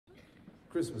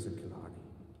Christmas in Killarney.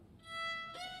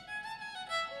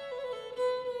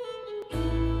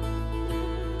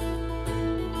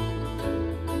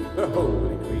 The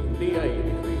Holy Queen, the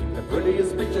Ivy Queen, the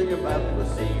prettiest picture you've ever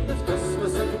seen. It's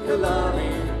Christmas in Killarney,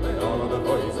 with all of the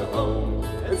boys at home.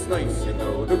 It's nice, you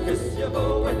know, to kiss your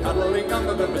beau and cuddling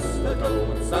under the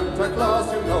mistletoe. And Santa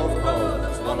Claus, you know, of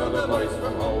course, is one of the boys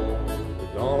from home. The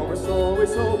door is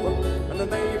always open, and the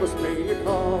neighbours pay a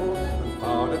call. And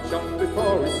Father John,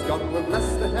 before he's gone, will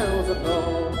bless the hells of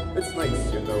all. It's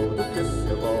nice, you know, to kiss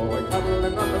your beau and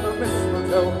cuddling under the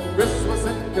mistletoe. Christmas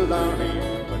in Killarney,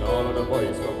 when all of the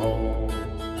boys come home.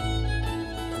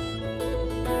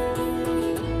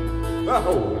 The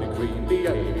Holy Queen, the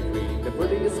Ivy Queen, the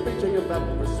prettiest picture you've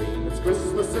ever seen. It's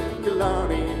Christmas in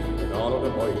Killarney, when all of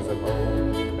the boys are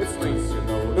home. It's nice, you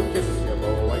know, to kiss your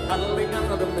beau and cuddling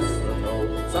under the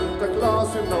mistletoe. Santa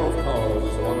Claus, you know, of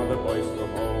course, is one of the boys from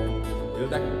home. We'll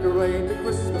decorate the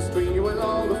Christmas tree while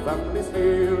all the family's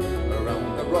here.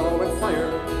 Around the roaring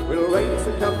fire, we'll raise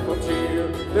a cup of cheer.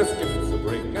 There's gifts to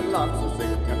bring and lots to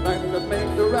sing, and night that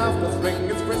make the rafters ring.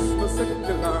 It's Christmas in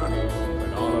Killarney,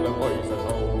 when all of the boys are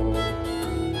home.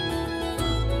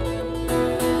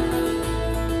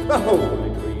 The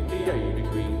Holy Queen, the Ivy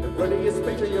Queen, the prettiest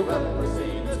picture you've ever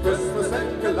seen. It's Christmas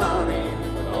in Killarney,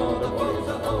 when all the boys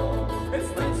are home. It's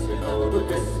nice, you know, to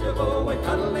kiss your beau and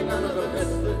cuddling under the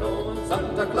mistletoe.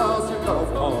 Santa Claus, you know,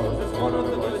 of course, is one of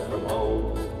the boys from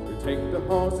home. We take the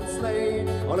horse and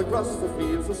sleigh all across the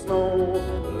fields of snow,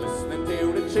 listening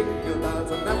to the jingle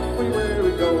bells and everywhere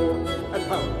we go. And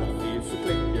how it feels to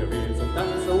click your heels and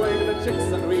dance away to the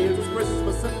chicks and reels. It's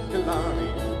Christmas in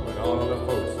Killarney, when all of the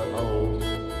folks are home.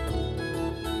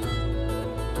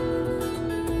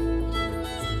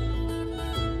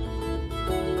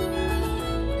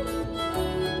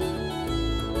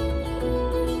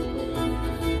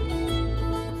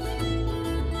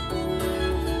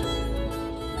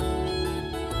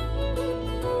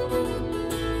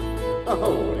 The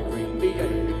Holy Queen, the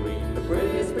Ivy Queen, the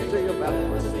prettiest picture you've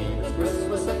ever seen. It's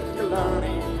Christmas in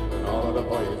Killarney, when all of the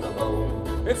boys are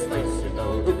home. It's nice, you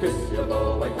know, to kiss your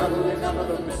beau and cuddling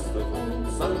under the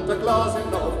mistletoe. Santa Claus, you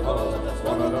know, of course, that's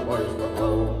one of the boys from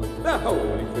home. The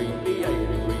Holy Queen, the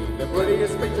Ivy Queen, the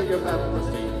prettiest picture you've ever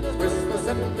seen. It's Christmas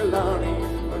in Killarney,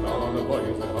 when all of the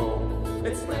boys are home.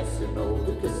 It's nice, you know,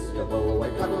 to kiss your beau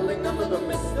and cuddling under the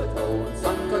mistletoe.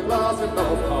 Santa Claus, you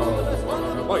know, of course, that's one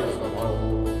of the boys from home.